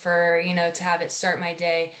prefer, you know, to have it start my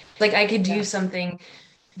day, like I could do something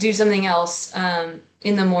else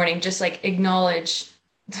in the morning, just like acknowledge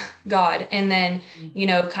God, and then, you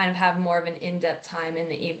know, kind of have more of an in-depth time in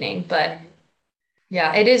the evening. But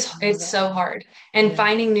yeah, it's so hard. And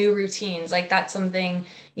finding new routines, like that's something,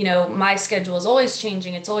 you know, my schedule is always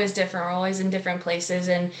changing. It's always different. We're always in different places.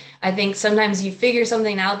 And I think sometimes you figure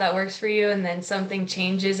something out that works for you, and then something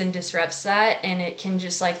changes and disrupts that, and it can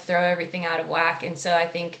just like throw everything out of whack. And so I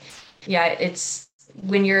think, it's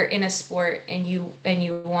when you're in a sport and you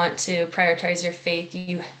want to prioritize your faith,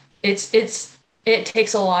 it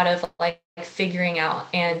takes a lot of like figuring out,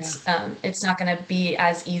 and it's not going to be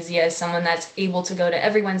as easy as someone that's able to go to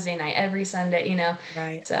every Wednesday night, every Sunday, you know?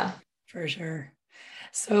 Right. So for sure.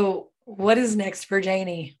 So what is next for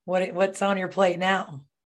Janie? What's on your plate now?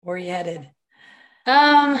 Where are you headed?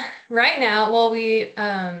 Right now, well, we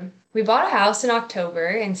bought a house in October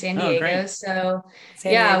in San Diego. Great. So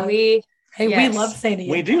San Diego? we love San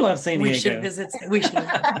Diego. We do love San Diego. We should visit. We should.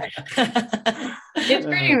 It's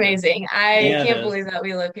pretty amazing. I can't believe that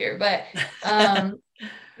we live here, but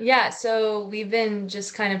so we've been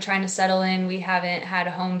just kind of trying to settle in. We haven't had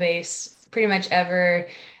a home base pretty much ever.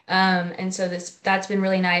 And so that's been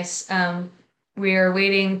really nice. We're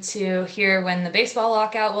waiting to hear when the baseball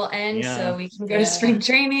lockout will end so we can go to spring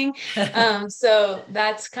training. So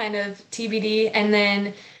that's kind of TBD. And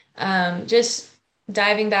then just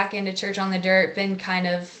diving back into Church on the Dirt, been kind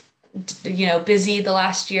of, you know, busy the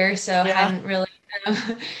last year. So hadn't really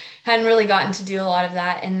gotten to do a lot of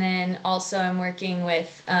that. And then also I'm working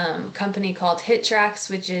with a company called Hit Tracks,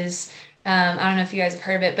 which is, I don't know if you guys have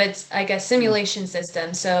heard of it, but it's like a simulation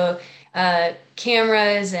system. So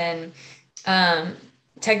cameras and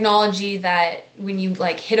technology that when you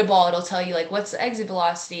like hit a ball, it'll tell you like what's the exit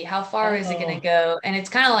velocity, how far is it going to go, and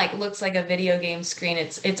it's kind of like looks like a video game screen.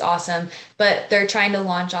 It's awesome. But they're trying to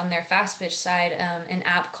launch on their fast pitch side an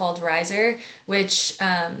app called Riser, which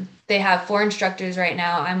they have 4 instructors right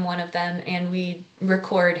now. I'm one of them, and we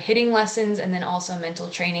record hitting lessons and then also mental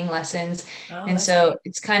training lessons. And so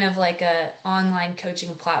it's kind of like a online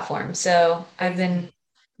coaching platform. So I've been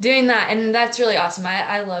doing that, and that's really awesome.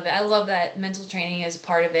 I love it. I love that mental training is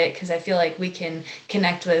part of it, because I feel like we can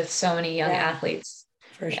connect with so many young athletes.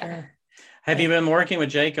 For sure. Have you been working with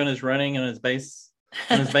Jake on his running and his base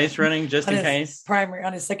on his base running, just On in his case. Primary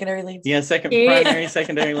on his secondary leads. Yeah, primary,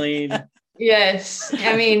 secondary lead. Yes.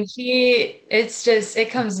 I mean, it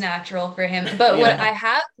comes natural for him. But what I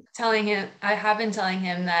have been telling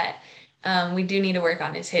him that we do need to work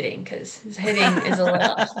on his hitting because his hitting is a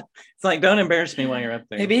little. It's like, don't embarrass me while you're up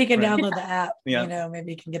there. Maybe he can download the app. Yeah. You know,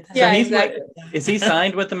 maybe he can get that. Yeah, So he's exactly. is he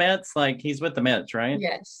signed with the Mets? Like he's with the Mets, right?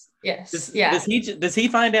 Yes. Yes. Does he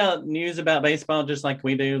find out news about baseball just like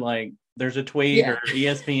we do? Like there's a tweet or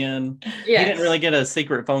ESPN. Yes. He didn't really get a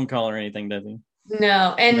secret phone call or anything, does he?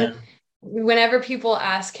 No. And whenever people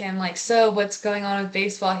ask him like, so what's going on with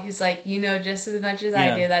baseball, he's like, just as much as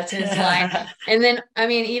I do. That's his line. And then I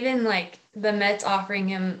mean, even like the Mets offering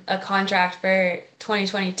him a contract for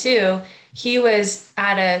 2022, he was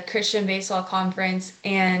at a Christian baseball conference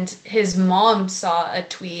and his mom saw a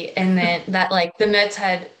tweet and then that like the Mets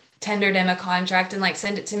had tendered him a contract and like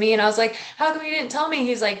sent it to me, and I was like, how come you didn't tell me?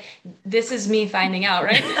 He's like, this is me finding out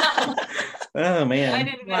right now. Oh man. I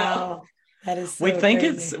didn't know. Wow. That is so we think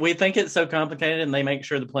crazy. it's so complicated and they make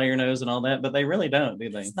sure the player knows and all that, but they really don't, do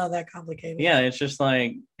they? It's not that complicated. Yeah, it's just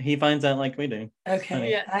like he finds out like we do.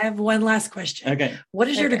 Okay. I have one last question. Okay. What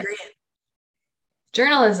is your degree in?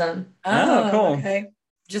 Journalism. Oh, cool. Okay.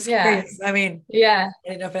 Just curious. I mean, I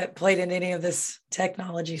didn't know if it played in any of this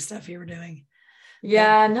technology stuff you were doing.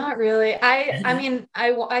 Yeah, not really. I mean,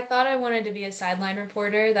 I thought I wanted to be a sideline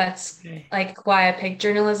reporter. That's like why I picked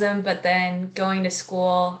journalism. But then going to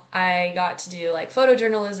school, I got to do like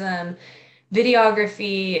photojournalism,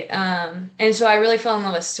 videography. And so I really fell in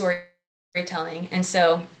love with storytelling. And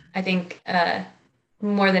so I think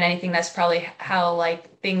more than anything, that's probably how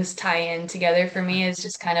like things tie in together for me, is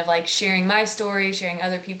just kind of like sharing my story, sharing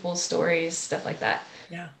other people's stories, stuff like that.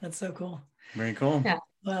 Yeah, that's so cool. Very cool. Yeah.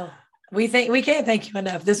 Well, we can't thank you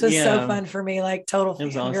enough. This was so fun for me, like total It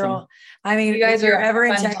was girl. awesome. I mean, You guys if you're are ever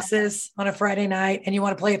in fun to Texas on a Friday night and you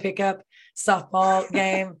want to play a pickup softball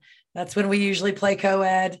game, that's when we usually play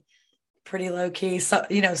co-ed, pretty low key, so,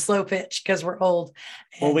 slow pitch because we're old.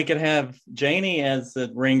 Well, we could have Janie as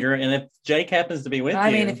the ringer, and if Jake happens to be with you.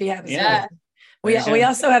 I mean, if he happens to. We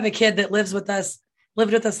also have a kid that lived with us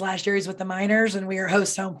last year. He's with the Miners, and we are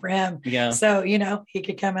host home for him. Yeah. So, he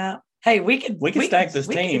could come out. Hey, we could stack this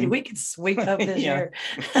team. We could sweep up this year.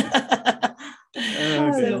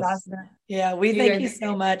 goodness. Awesome. Yeah, we thank you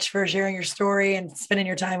so much for sharing your story and spending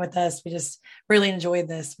your time with us. We just really enjoyed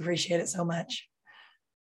this. Appreciate it so much.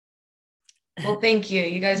 Well, thank you.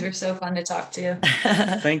 You guys were so fun to talk to.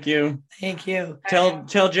 Thank you. Thank you.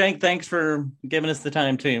 Tell Jake thanks for giving us the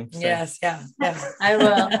time too. So. Yes. Yeah. I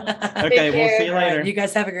will. Okay, we'll see you later. Right, you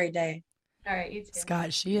guys have a great day. All right, you too.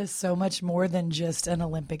 Scott, she is so much more than just an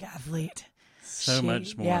Olympic athlete. So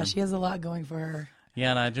much more. Yeah, she has a lot going for her.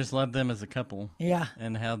 Yeah, and I just love them as a couple. Yeah.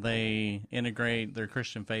 And how they integrate their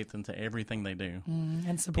Christian faith into everything they do.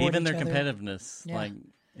 And support even each their other. competitiveness. Yeah. Like,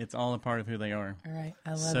 it's all a part of who they are. All right.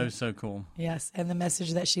 I love it. So cool. Yes. And the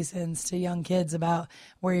message that she sends to young kids about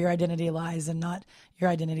where your identity lies and not your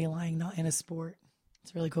identity lying not in a sport.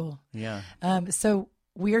 It's really cool. Yeah. So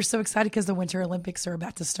we are so excited because the Winter Olympics are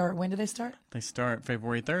about to start. When do they start? They start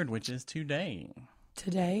February 3rd, which is today.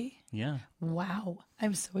 Today? Yeah. Wow.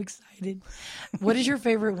 I'm so excited. What is your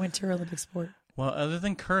favorite Winter Olympic sport? Well, other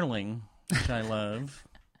than curling, which I love.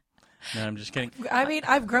 No, I'm just kidding. I mean,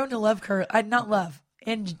 I've grown to love curling. Not love,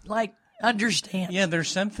 and like understand. Yeah, there's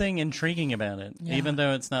something intriguing about it. Yeah. Even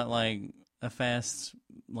though it's not like a fast,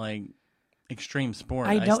 like extreme sport.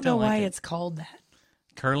 I don't still know why like it. it's called that.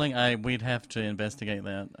 Curling, we'd have to investigate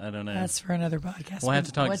that. I don't know. That's for another podcast. We'll have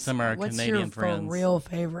to talk to some of our Canadian what's friends. your real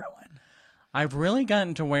favorite one? I've really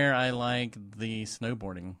gotten to where I like the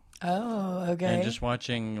snowboarding. Oh, okay. And just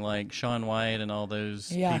watching like Shaun White and all those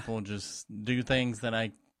people just do things that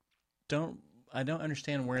I don't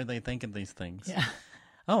understand where they think of these things. Yeah.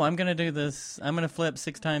 Oh, I'm going to do this. I'm going to flip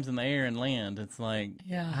 6 times in the air and land. It's like,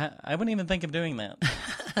 I wouldn't even think of doing that.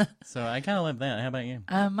 So I kind of love that. How about you?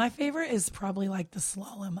 My favorite is probably like the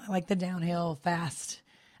slalom. I like the downhill fast.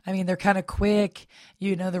 I mean, they're kind of quick.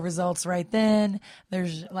 You know the results right then.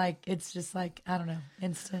 There's like, it's just like, I don't know,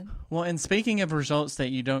 instant. Well, and speaking of results that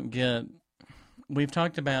you don't get, we've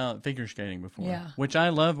talked about figure skating before, which I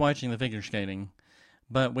love watching the figure skating,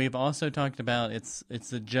 but we've also talked about it's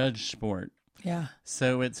a judge sport. Yeah.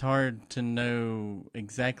 So it's hard to know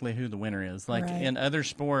exactly who the winner is. Like in other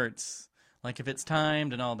sports, like if it's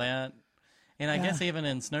timed and all that, and I guess even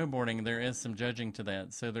in snowboarding, there is some judging to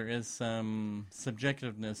that. So there is some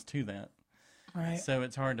subjectiveness to that. Right. So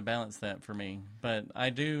it's hard to balance that for me. But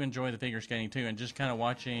I do enjoy the figure skating too, and just kind of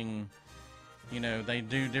watching they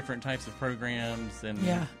do different types of programs and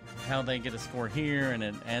Yeah. how they get a score here, and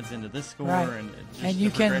it adds into this score, Right. and it's just And the you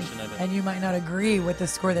can, progression of it. and you might not agree with the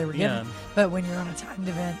score they were given, Yeah. but when you're on a timed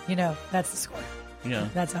event, that's the score. Yeah.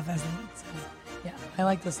 That's how fast they went. So, yeah, I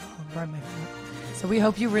like this song. Probably my favorite. So we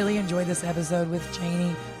hope you really enjoyed this episode with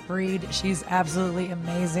Janie Breed. She's absolutely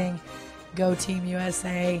amazing. Go Team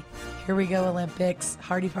USA. Here we go, Olympics.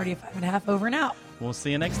 Hardy Party of 5.5 over and out. We'll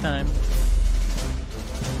see you next time.